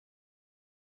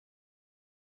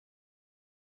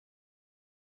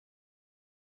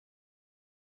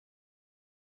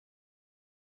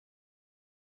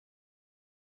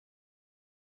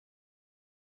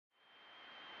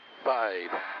5,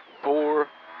 4,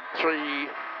 3,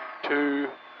 2,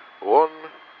 1,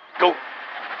 go.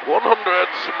 100,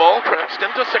 small crest,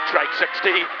 into 6 right,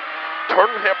 60, turn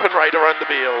hairpin right around the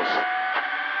bales,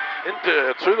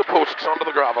 through the posts onto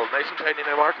the gravel, nice and tiny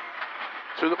now, Mark,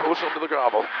 through the posts onto the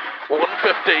gravel, 150,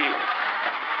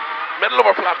 middle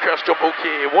over flat crest jump,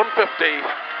 okay, 150,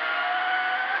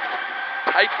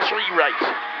 tight 3 right,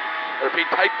 I repeat,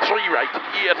 tight 3 right,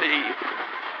 80,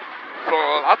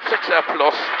 flat 6 left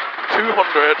plus, 200,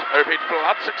 I repeat,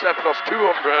 flat 6 left plus,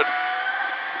 200,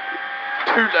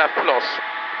 2 left plus,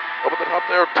 up at the top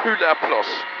there, 2 left plus,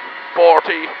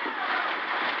 40,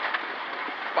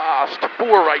 fast, 4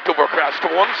 right over crest,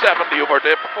 170 over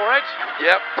dip. 4 right?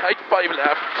 Yep, tight 5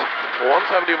 left,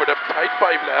 170 over dip, tight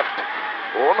 5 left,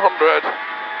 100,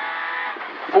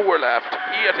 4 left,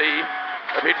 80,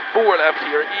 repeat 4 left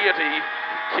here,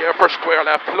 80, here for square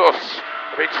left plus,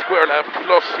 repeat square left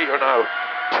plus here now,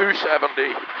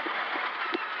 270,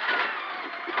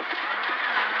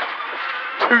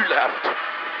 2 left,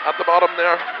 at the bottom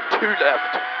there, 2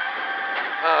 left,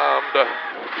 and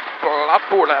flat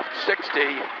 4 left, 60,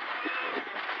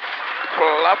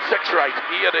 flat 6 right,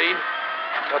 80,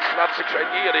 that's flat 6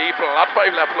 right, 80, flat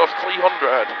 5 left plus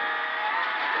 300,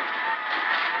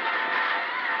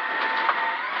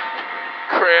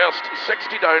 crest,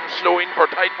 60 down, slowing for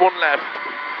tight 1 left,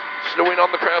 slowing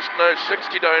on the crest now,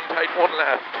 60 down, tight 1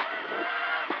 left,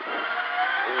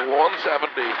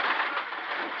 170,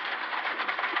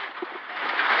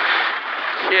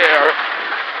 here,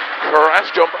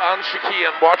 crest jump and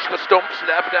chicane, watch the stumps,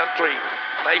 left entry,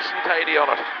 nice and tidy on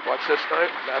it, watch this now,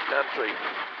 left entry,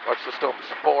 watch the stumps,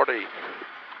 40,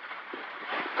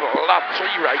 flat 3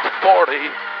 right, 40,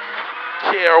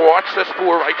 here, watch this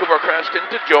 4 right over crest,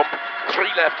 into jump,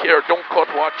 3 left here, don't cut,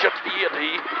 watch it, 80,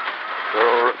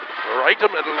 right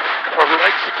to middle, or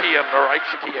right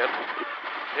chicane,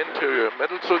 into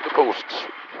middle through the posts,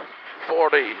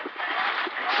 40,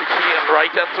 chicane,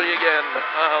 right entry again,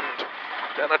 and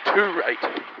then a 2 right,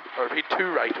 or repeat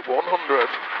 2 right, 100,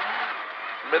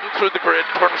 middle through the grid,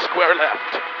 turn square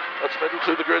left, that's middle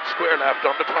through the grid, square left,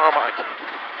 on the tarmac,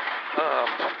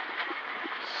 and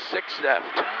 6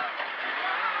 left,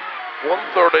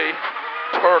 130,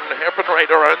 turn hairpin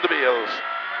right around the bales,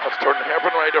 let's turn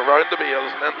hairpin right around the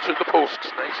bales, and then through the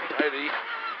posts, nice and tidy,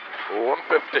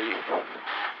 150,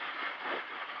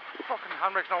 Fucking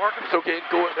handbrake's not working. it's okay,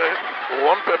 go it now,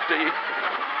 150,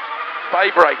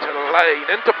 5 right, line,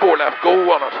 into 4 left,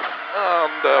 go on it,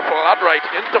 and flat right,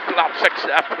 into flat 6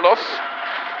 left, plus,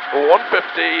 150,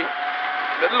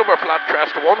 middle over flat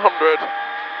crest, 100,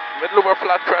 middle over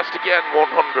flat crest again,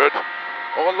 100,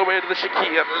 all the way to the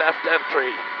chicane, left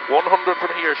entry, 100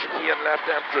 from here, chicane, left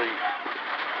entry,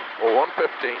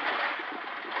 150,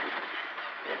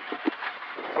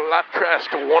 flat crest,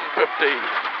 150,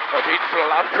 repeat,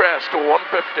 flat crest,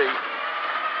 150,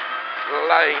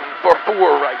 line for 4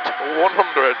 right,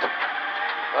 100,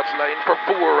 that's line for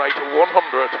 4 right,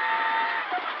 100,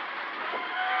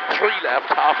 3 left,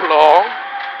 half long,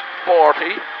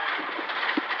 40,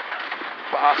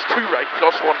 fast 2 right,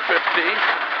 plus 150,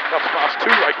 that's fast 2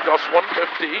 right, plus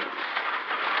 150,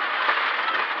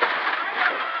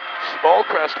 small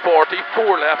crest, 40,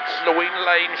 4 left, slowing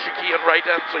line, chicane, right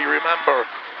entry, remember,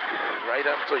 right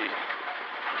entry,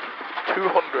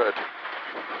 200,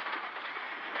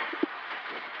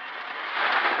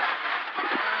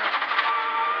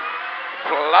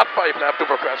 flat 5 left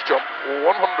over crest jump,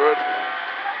 100,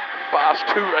 fast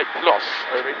 2 right plus,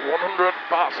 I mean 100,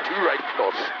 fast 2 right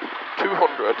plus,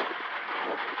 200,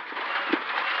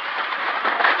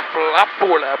 flat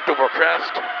 4 left over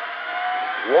crest,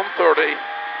 130,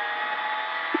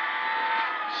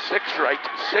 6 right,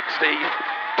 60,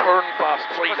 turn fast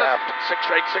 3 left, 6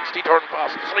 right, 60, turn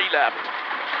fast 3 left,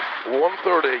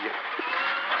 130,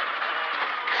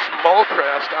 small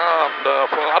crest, and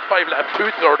flat 5 left,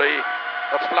 230,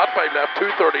 that's flat 5 left,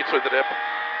 230 through the dip,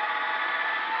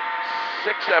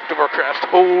 6 left over crest,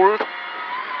 hold,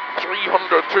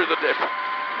 300 through the dip,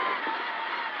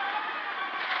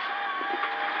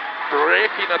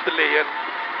 braking at the lane,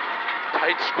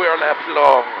 tight square left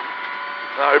long,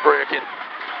 now braking,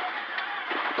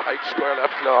 tight square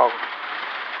left long,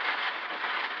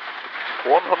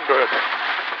 100,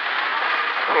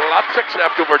 flat 6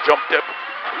 left over jump dip,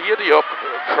 80 up,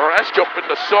 crest jump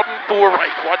into sudden 4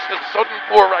 right, watch the sudden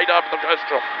 4 right after the crest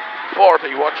jump,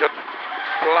 40, watch it,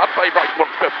 flat 5 right,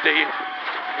 150,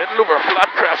 middle over flat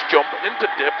crest jump, into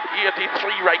dip,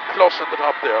 83 right plus at the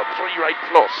top there, 3 right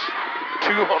plus,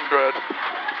 200,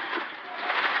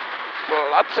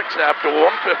 flat 6 left, 150,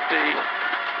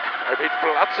 I repeat,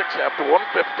 flat 6 left,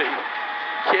 150,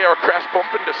 here crest bump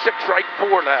into 6 right,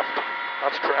 4 left,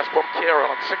 That's crest bump care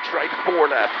on it. 6 right, 4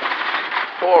 left.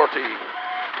 40.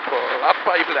 Flat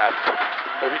 5 left.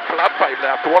 Maybe flat 5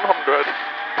 left. 100.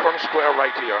 Turn square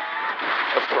right here.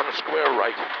 Let's turn a square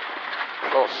right.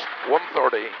 Plus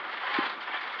 130.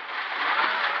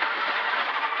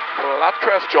 Flat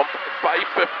crest jump,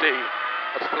 550.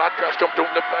 That's flat crest jump, don't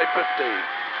lift 550.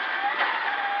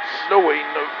 Slowing,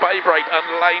 5 right and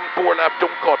line 4 left,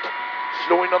 don't cut.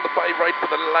 Slowing on the 5 right for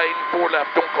the line 4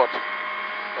 left, don't cut.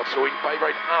 That's slowing 5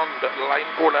 right and line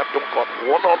 4 left, don't cut.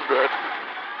 100.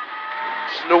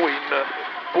 Slowing,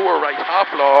 4 right, half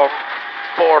long,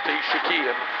 40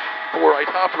 chicane. 4 right,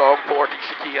 half long, 40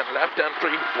 chicane. Left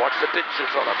entry, watch the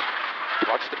ditches on it.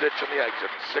 Watch the ditch on the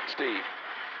exit, 60.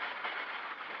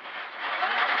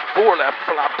 4 left,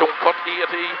 flat, don't cut, 80.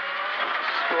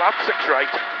 Flat 6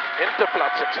 right, into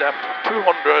flat 6 left,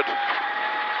 200.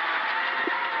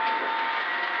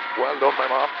 Well done, my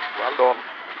man, well done.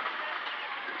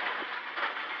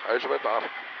 How's about that?